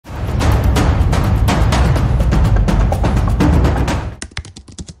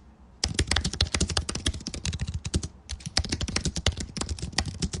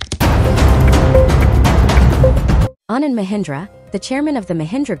Anand Mahindra, the chairman of the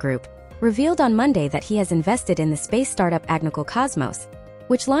Mahindra Group, revealed on Monday that he has invested in the space startup ADANI Cosmos,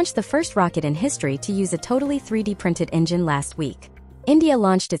 which launched the first rocket in history to use a totally 3D printed engine last week. India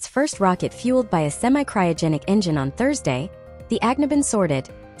launched its first rocket fueled by a semi-cryogenic engine on Thursday, the Agniban sorted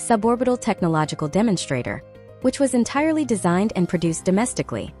suborbital technological demonstrator, which was entirely designed and produced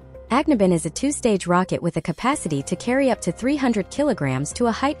domestically. Agniban is a two-stage rocket with a capacity to carry up to 300 kilograms to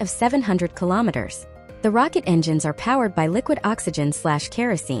a height of 700 kilometers. The rocket engines are powered by liquid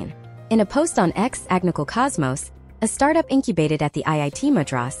oxygen/kerosene. In a post on X, ADANI Cosmos, a startup incubated at the IIT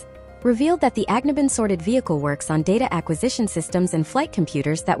Madras, revealed that the Agniban sorted vehicle works on data acquisition systems and flight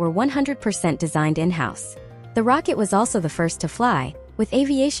computers that were 100% designed in-house. The rocket was also the first to fly, with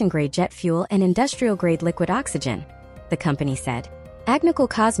aviation-grade jet fuel and industrial-grade liquid oxygen, the company said. ADANI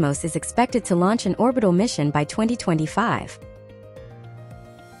Cosmos is expected to launch an orbital mission by 2025.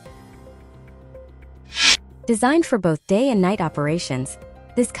 Designed for both day and night operations,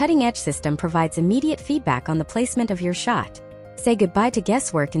 this cutting-edge system provides immediate feedback on the placement of your shot. Say goodbye to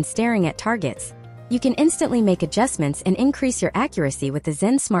guesswork and staring at targets. You can instantly make adjustments and increase your accuracy with the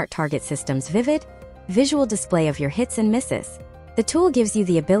Zen Smart Target System's vivid, visual display of your hits and misses. The tool gives you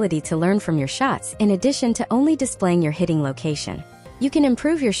the ability to learn from your shots in addition to only displaying your hitting location. You can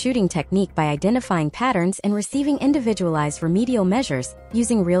improve your shooting technique by identifying patterns and receiving individualized remedial measures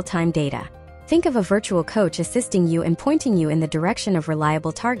using real-time data. Think of a virtual coach assisting you and pointing you in the direction of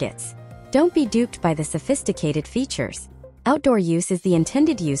reliable targets. Don't be duped by the sophisticated features. Outdoor use is the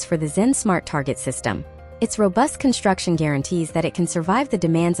intended use for the Zen Smart Target System. Its robust construction guarantees that it can survive the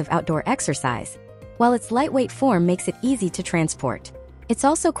demands of outdoor exercise, while its lightweight form makes it easy to transport. It's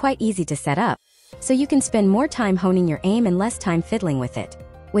also quite easy to set up, so you can spend more time honing your aim and less time fiddling with it.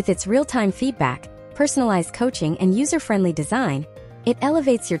 With its real-time feedback, personalized coaching, and user-friendly design, it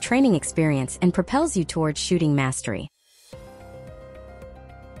elevates your training experience and propels you towards shooting mastery.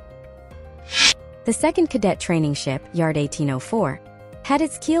 The second cadet training ship, Yard 1804, had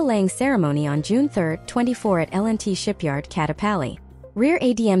its keel-laying ceremony on June 3, 24 at L&T Shipyard, Kattupalli. Rear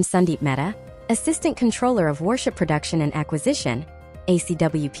ADM Sundeep Mehta, Assistant Controller of Warship Production and Acquisition,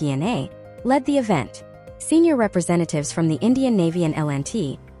 ACWP&A, led the event. Senior representatives from the Indian Navy and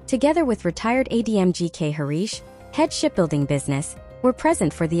L&T, together with retired ADM G.K. Harish, head shipbuilding business, were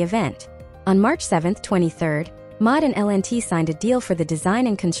present for the event. On March 7, 23, MOD and L&T signed a deal for the design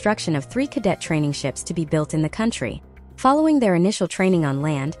and construction of 3 cadet training ships to be built in the country. Following their initial training on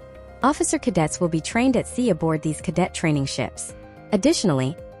land, officer cadets will be trained at sea aboard these cadet training ships.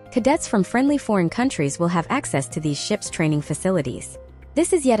 Additionally, cadets from friendly foreign countries will have access to these ships' training facilities.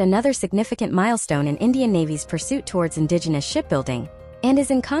 This is yet another significant milestone in Indian Navy's pursuit towards indigenous shipbuilding, and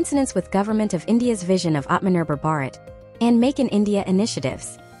is in consonance with Government of India's vision of Atmanirbhar Bharat and Make in India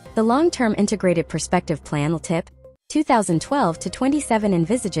initiatives. The Long-Term Integrated Perspective Plan (LTIP) 2012-27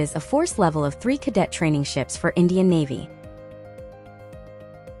 envisages a force level of 3 cadet training ships for Indian Navy.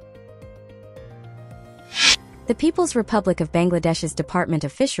 The People's Republic of Bangladesh's Department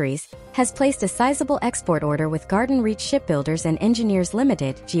of Fisheries has placed a sizable export order with Garden Reach Shipbuilders and Engineers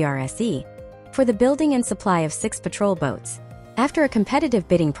Limited (GRSE) for the building and supply of 6 patrol boats. After a competitive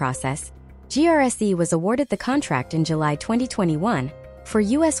bidding process, GRSE was awarded the contract in July 2021 for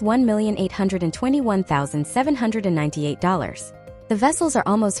US $1,821,798. The vessels are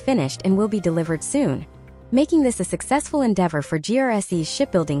almost finished and will be delivered soon, making this a successful endeavor for GRSE's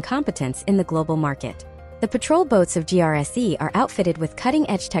shipbuilding competence in the global market. The patrol boats of GRSE are outfitted with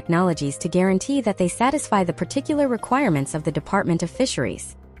cutting-edge technologies to guarantee that they satisfy the particular requirements of the Department of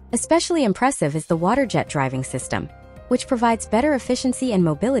Fisheries. Especially impressive is the water jet driving system, which provides better efficiency and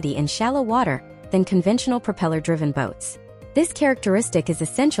mobility in shallow water than conventional propeller-driven boats. This characteristic is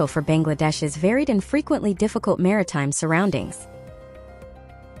essential for Bangladesh's varied and frequently difficult maritime surroundings.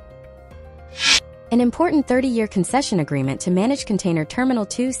 An important 30-year concession agreement to manage Container Terminal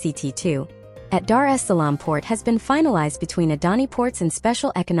 2 (CT2) at Dar es Salaam Port has been finalized between ADANI Ports and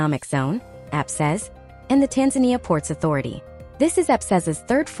Special Economic Zone (APSEZ) and the Tanzania Ports Authority. This is APSEZ's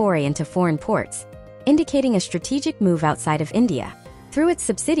third foray into foreign ports, indicating a strategic move outside of India. Through its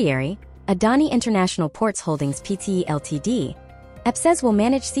subsidiary, ADANI International Ports Holdings Pte Ltd, APSEZ will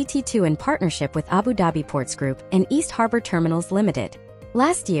manage CT2 in partnership with Abu Dhabi Ports Group and East Harbour Terminals Limited.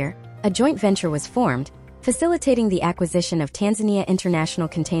 Last year, a joint venture was formed, facilitating the acquisition of Tanzania International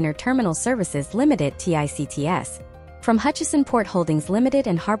Container Terminal Services Limited (TICTS) from Hutchison Port Holdings Limited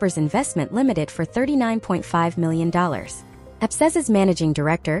and Harbours Investment Limited for $39.5 million. APSEZ's managing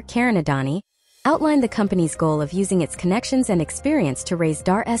director, Karen Adani, outlined the company's goal of using its connections and experience to raise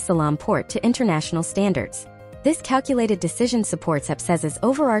Dar es Salaam Port to international standards. This calculated decision supports APSEZ's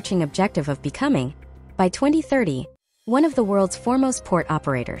overarching objective of becoming, by 2030, one of the world's foremost port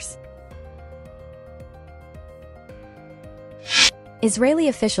operators. Israeli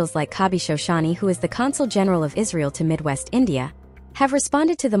officials like Kabi Shoshani, who is the Consul General of Israel to Midwest India, have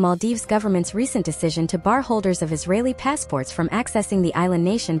responded to the Maldives government's recent decision to bar holders of Israeli passports from accessing the island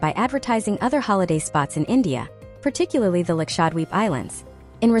nation by advertising other holiday spots in India, particularly the Lakshadweep Islands.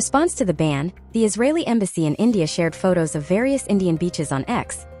 In response to the ban, the Israeli embassy in India shared photos of various Indian beaches on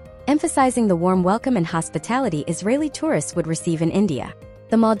X, emphasizing the warm welcome and hospitality Israeli tourists would receive in India.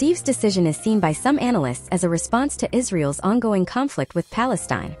 The Maldives' decision is seen by some analysts as a response to Israel's ongoing conflict with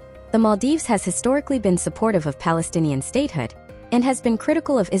Palestine. The Maldives has historically been supportive of Palestinian statehood and has been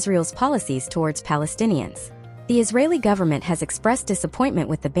critical of Israel's policies towards Palestinians. The Israeli government has expressed disappointment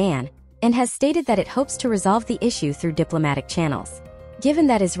with the ban and has stated that it hopes to resolve the issue through diplomatic channels. Given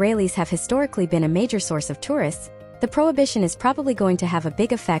that Israelis have historically been a major source of tourists, the prohibition is probably going to have a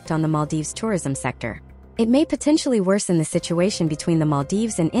big effect on the Maldives' tourism sector. It may potentially worsen the situation between the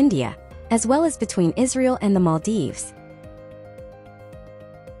Maldives and India, as well as between Israel and the Maldives.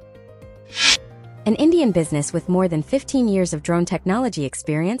 An Indian business with more than 15 years of drone technology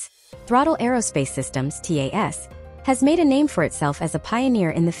experience, drdo Aerospace Systems (TAS), has made a name for itself as a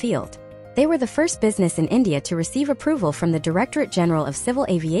pioneer in the field. They were the first business in India to receive approval from the Directorate General of Civil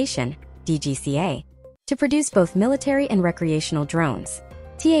Aviation (DGCA) to produce both military and recreational drones.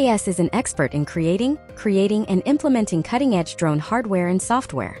 TAS is an expert in creating and implementing cutting-edge drone hardware and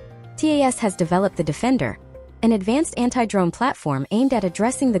software. TAS has developed the Defender, an advanced anti-drone platform aimed at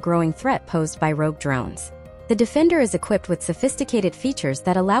addressing the growing threat posed by rogue drones. The Defender is equipped with sophisticated features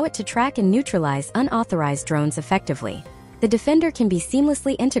that allow it to track and neutralize unauthorized drones effectively. The Defender can be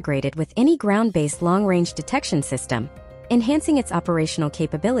seamlessly integrated with any ground-based long-range detection system, enhancing its operational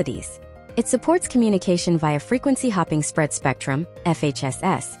capabilities. It supports communication via frequency-hopping spread spectrum,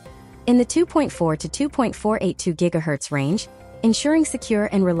 FHSS, in the 2.4 to 2.482 GHz range, ensuring secure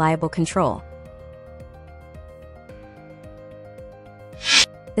and reliable control.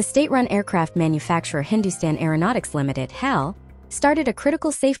 The state-run aircraft manufacturer Hindustan Aeronautics Limited (HAL) started a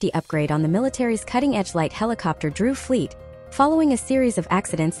critical safety upgrade on the military's cutting-edge light helicopter drdo fleet following a series of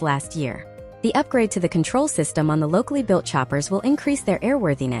accidents last year. The upgrade to the control system on the locally built choppers will increase their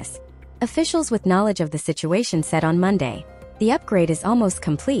airworthiness, officials with knowledge of the situation said on Monday. The upgrade is almost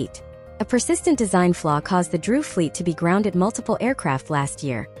complete. A persistent design flaw caused the drdo fleet to be grounded multiple aircraft last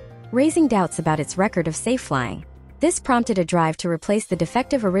year, raising doubts about its record of safe flying. This prompted a drive to replace the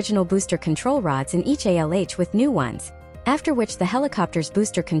defective original booster control rods in each ALH with new ones, after which the helicopter's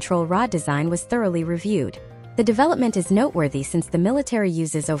booster control rod design was thoroughly reviewed. The development is noteworthy since the military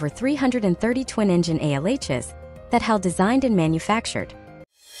uses over 330 twin-engine ALHs that HAL designed and manufactured.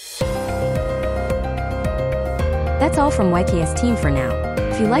 That's all from YKS team for now.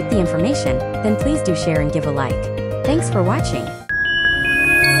 If you like the information, then please do share and give a like. Thanks for watching.